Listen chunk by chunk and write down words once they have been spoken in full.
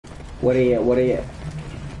What are you at? What are you at?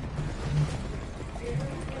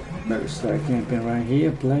 Better start camping right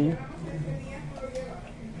here, player.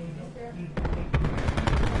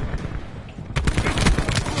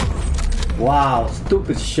 Wow,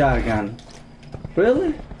 stupid shotgun.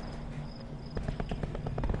 Really?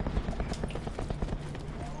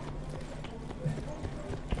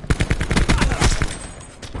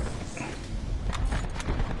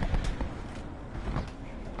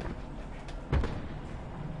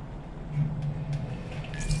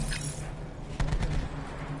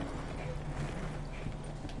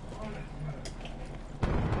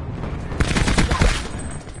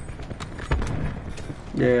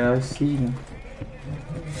 Yeah, I see him.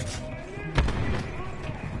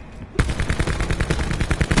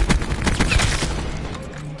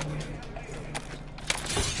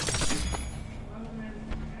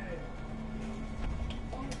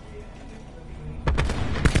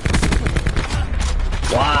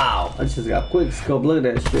 Wow, I just got quick scope. Look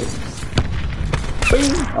at that shit.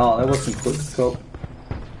 Bing! Oh, that wasn't quick scope.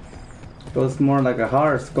 It was more like a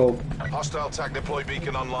hard scope. Hostile TAC deploy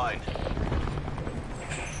beacon online.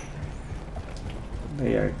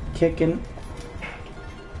 They are kicking.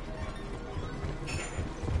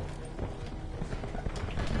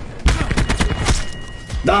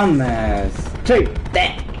 Dumbass. Take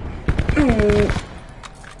that.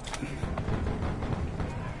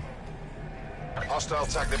 Hostile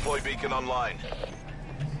TAC deploy beacon online.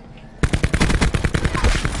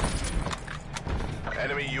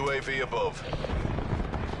 Enemy UAV above.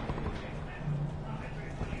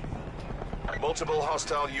 Multiple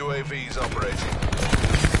hostile UAVs operating.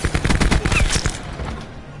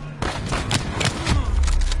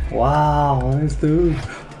 Wow, nice dude.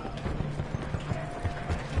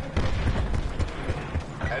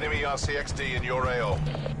 Enemy RCXD in your AO.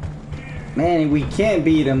 Man, we can't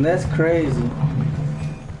beat him. That's crazy.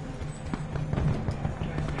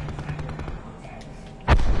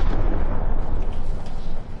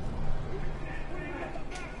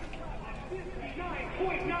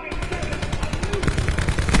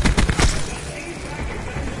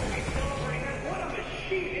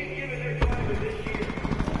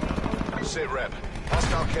 Sit rep.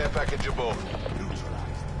 Hostile care package above.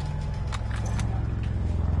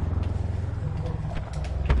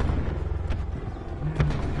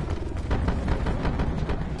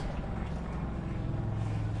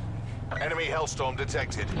 Enemy Hellstorm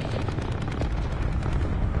detected.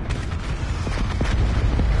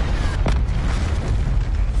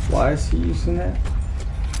 Why is he using that?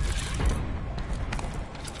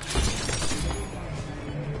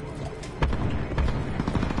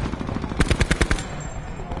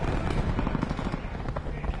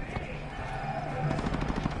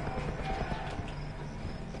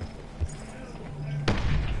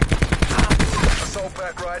 Assault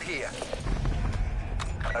back right here.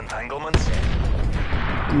 Entanglements?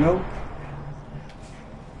 Nope.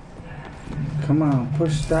 Come on,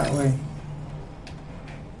 push that way.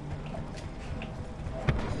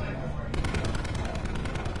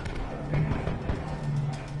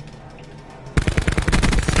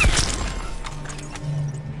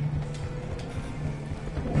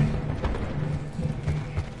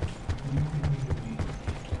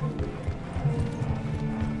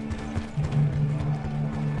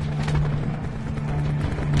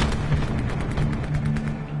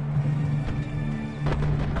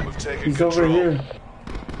 Taking He's control. over here.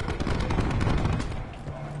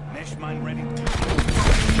 Mesh mine ready.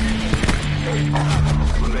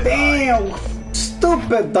 Damn!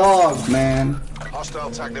 Stupid dog, man.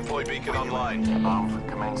 Hostile TAC deploy beacon online. Alpha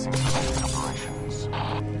commencing operations.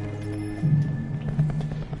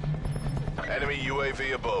 Enemy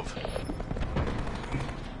UAV above.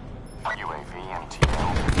 UAV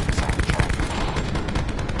MTL.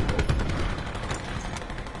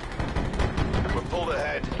 We're pulled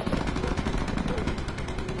ahead.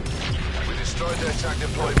 We destroyed their TAC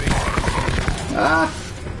deploy beacon. Ah!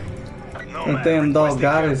 No, That damn dog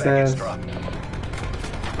got his ass.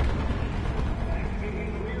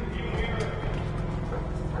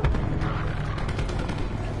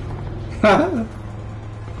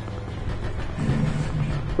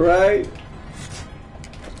 Right?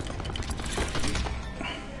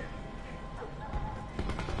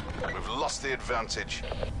 We've lost the advantage.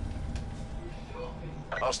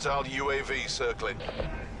 Hostile UAV circling.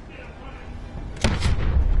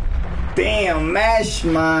 Damn, mash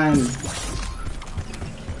mine.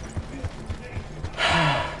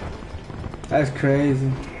 That's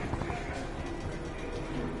crazy.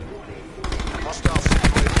 Hostile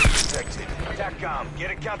UAV detected. TACCOM,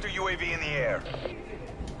 get a counter UAV in the air.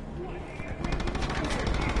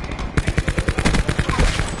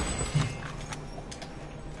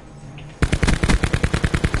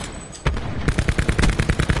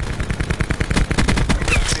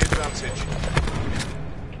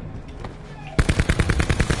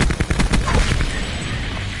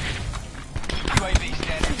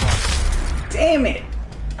 Damn it!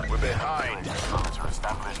 We're behind. Perimeter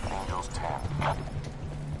established. Angels 10.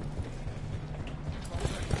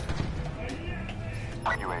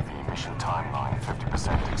 UAV mission timeline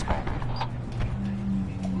 50% expected.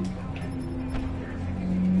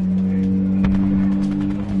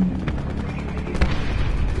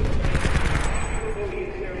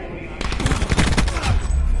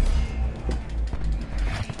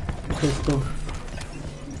 Pistol.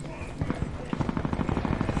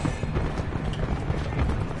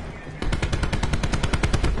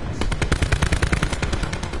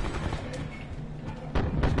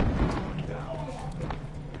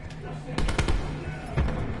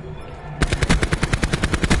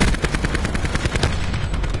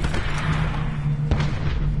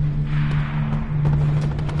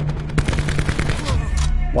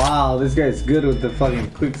 Wow, this guy's good with the fucking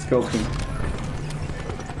quick scoping.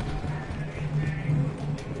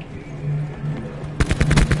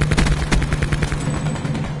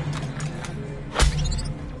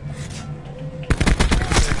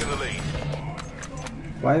 Taking the lead.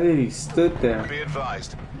 Why did he stood there? Be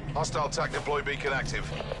advised. Hostile TAC deploy beacon active.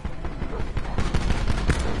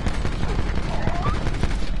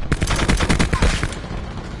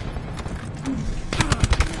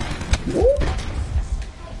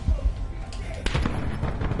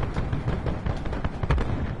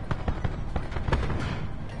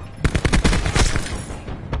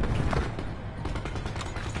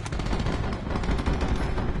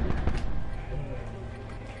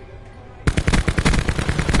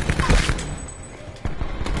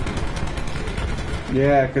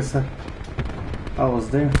 Yeah, cause I was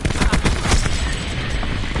there.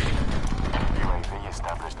 UAV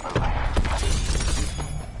established overhead.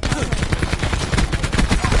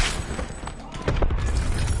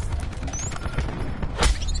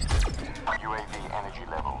 UAV energy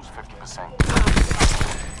levels 50%.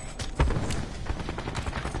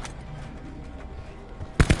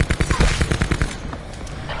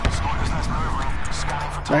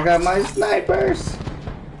 I got my snipers.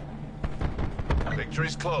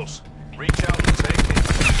 Victory's close. Reach out and take it.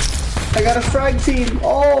 I got a strike team.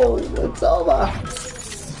 Oh, it's over.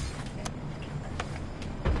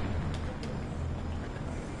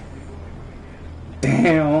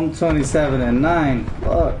 Damn, I'm 27-9.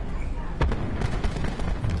 Fuck.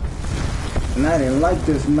 And I didn't like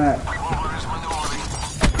this map.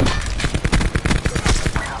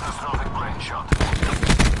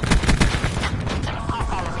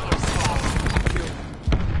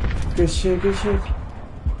 Good shit, good shit.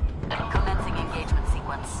 Commencing engagement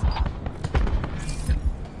sequence.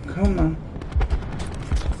 Come on.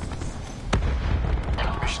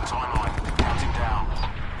 Mission timeline counting down.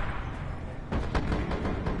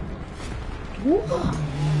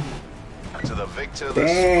 To the victor, the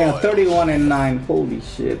Damn, spoils. 31-9. Holy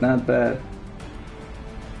shit, not bad.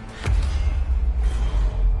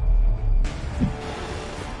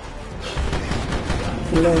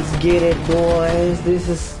 Let's get it, boys. This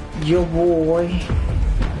is your boy.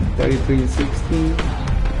 33-16.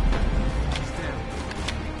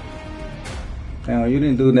 Damn, you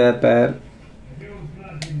didn't do that bad.